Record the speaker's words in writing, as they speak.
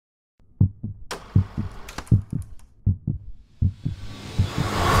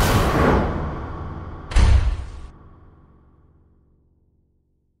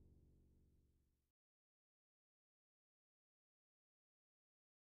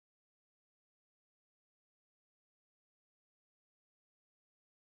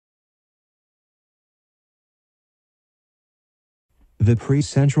The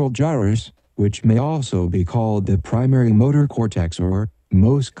Pre-Central Gyrus, which may also be called the primary motor cortex or,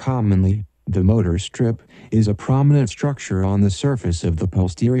 most commonly, the motor strip, is a prominent structure on the surface of the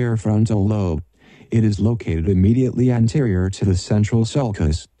posterior frontal lobe. It is located immediately anterior to the central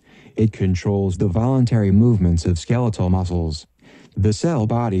sulcus. It controls the voluntary movements of skeletal muscles. The cell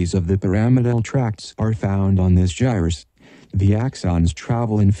bodies of the pyramidal tracts are found on this gyrus. The axons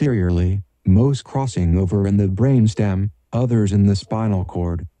travel inferiorly, most crossing over in the brainstem, others in the spinal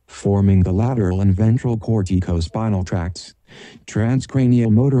cord, forming the lateral and ventral corticospinal tracts.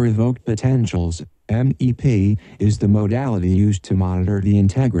 Transcranial motor evoked potentials, MEP, is the modality used to monitor the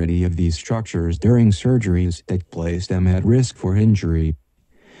integrity of these structures during surgeries that place them at risk for injury.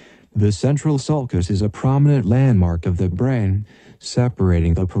 The central sulcus is a prominent landmark of the brain,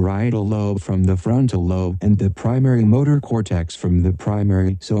 separating the parietal lobe from the frontal lobe and the primary motor cortex from the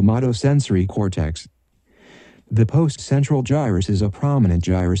primary somatosensory cortex. The post-central gyrus is a prominent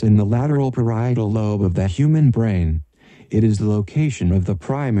gyrus in the lateral parietal lobe of the human brain. It is the location of the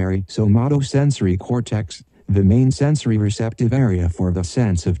primary somatosensory cortex, the main sensory receptive area for the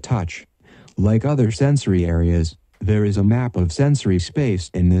sense of touch. Like other sensory areas, there is a map of sensory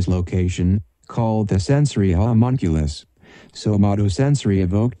space in this location, called the sensory homunculus. Somatosensory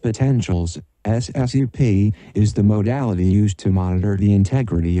evoked potentials, SSEP, is the modality used to monitor the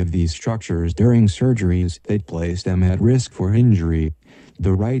integrity of these structures during surgeries that place them at risk for injury.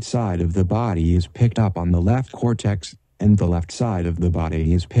 The right side of the body is picked up on the left cortex, and the left side of the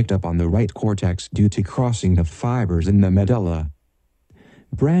body is picked up on the right cortex due to crossing of fibers in the medulla.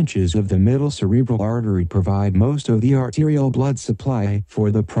 Branches of the middle cerebral artery provide most of the arterial blood supply for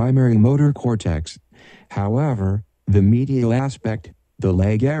the primary motor cortex. However, the medial aspect, the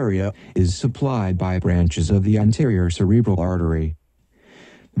leg area, is supplied by branches of the anterior cerebral artery.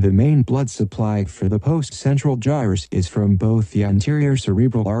 The main blood supply for the post-central gyrus is from both the anterior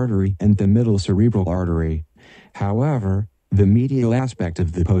cerebral artery and the middle cerebral artery. However, the medial aspect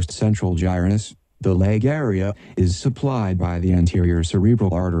of the post-central gyrus, the leg area, is supplied by the anterior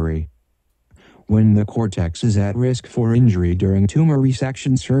cerebral artery. When the cortex is at risk for injury during tumor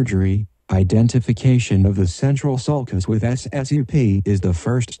resection surgery, identification of the central sulcus with SSEP is the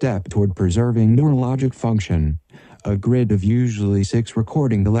first step toward preserving neurologic function. A grid of usually 6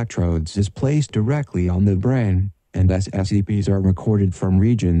 recording electrodes is placed directly on the brain, and SSEPs are recorded from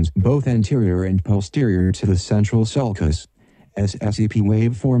regions both anterior and posterior to the central sulcus. SSEP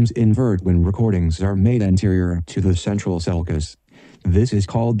waveforms invert when recordings are made anterior to the central sulcus. This is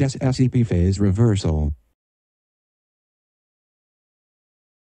called SSEP phase reversal.